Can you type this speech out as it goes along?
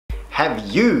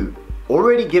Have you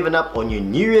already given up on your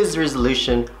New Year's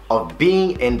resolution of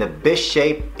being in the best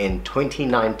shape in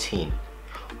 2019?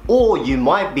 Or you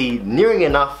might be nearing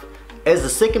enough as the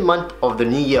second month of the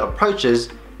new year approaches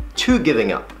to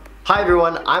giving up. Hi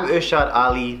everyone, I'm Irshad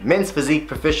Ali, men's physique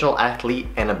professional athlete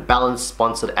and a Balance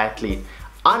sponsored athlete.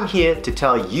 I'm here to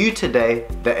tell you today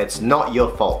that it's not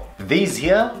your fault. These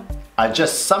here are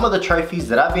just some of the trophies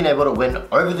that I've been able to win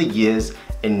over the years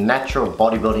in natural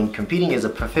bodybuilding, competing as a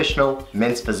professional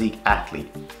men's physique athlete.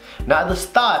 Now at the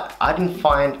start, I didn't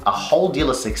find a whole deal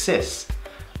of success,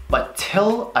 but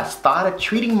till I started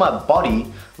treating my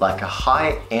body like a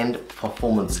high-end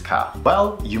performance car.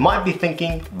 Well, you might be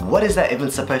thinking, what is that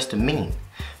even supposed to mean?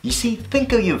 You see,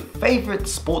 think of your favorite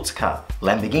sports car,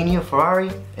 Lamborghini or Ferrari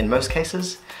in most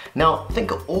cases. Now think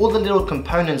of all the little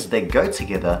components that go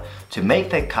together to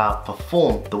make that car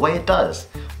perform the way it does.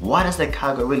 Why does that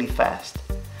car go really fast?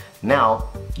 Now,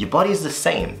 your body is the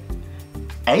same.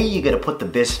 A, you gotta put the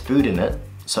best food in it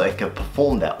so it can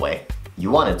perform that way. You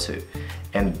want it to.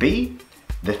 And B,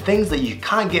 the things that you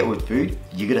can't get with food,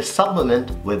 you gotta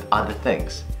supplement with other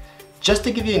things. Just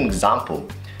to give you an example,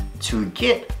 to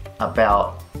get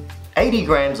about 80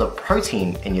 grams of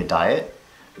protein in your diet,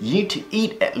 you need to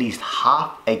eat at least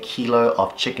half a kilo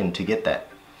of chicken to get that.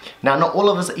 Now, not all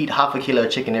of us eat half a kilo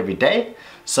of chicken every day,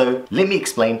 so let me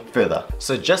explain further.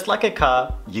 So just like a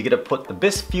car, you gotta put the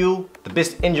best fuel, the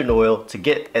best engine oil to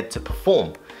get it to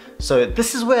perform. So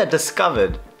this is where I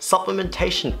discovered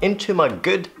supplementation into my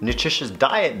good nutritious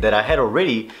diet that I had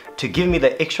already to give me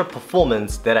the extra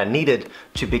performance that I needed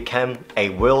to become a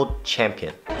world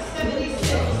champion.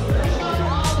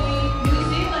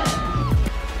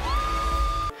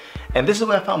 And this is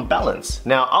where I found Balance.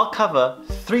 Now I'll cover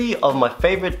 3 of my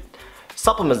favorite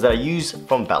supplements that I use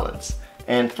from Balance.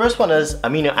 And first one is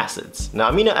amino acids.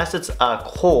 Now amino acids are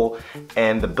core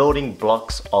and the building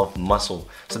blocks of muscle.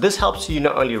 So this helps you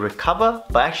not only recover,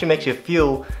 but actually makes you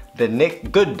feel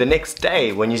good the next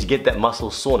day when you get that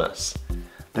muscle soreness.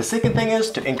 The second thing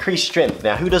is to increase strength.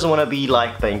 Now who doesn't want to be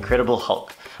like the Incredible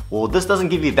Hulk? Well, this doesn't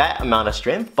give you that amount of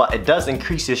strength, but it does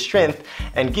increase your strength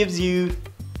and gives you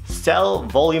cell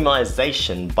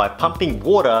volumization by pumping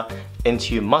water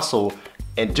into your muscle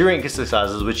and during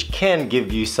exercises, which can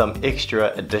give you some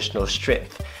extra additional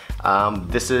strength.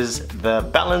 This is the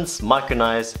Balance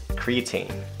Micronized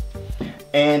Creatine.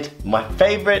 And my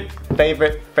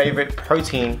favorite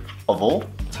protein of all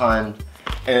time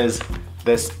is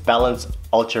this Balance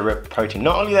Ultra Rip protein.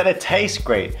 Not only that it tastes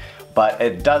great, but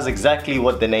it does exactly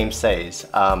what the name says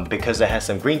because it has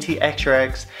some green tea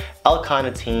extracts,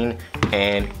 L-carnitine,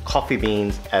 and coffee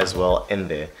beans as well in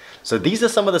there. So these are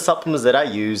some of the supplements that I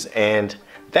use and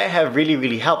they have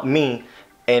really helped me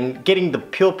in getting the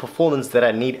pure performance that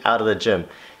I need out of the gym.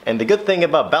 And the good thing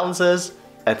about Balance is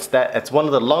it's one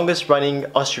of the longest running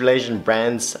Australasian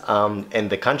brands in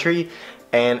the country,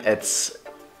 and its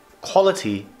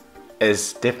quality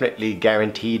is definitely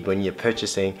guaranteed when you're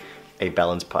purchasing a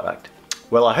Balance product.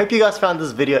 Well, I hope you guys found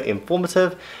this video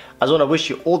informative. I just want to wish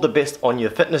you all the best on your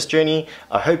fitness journey.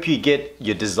 I hope you get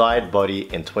your desired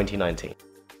body in 2019.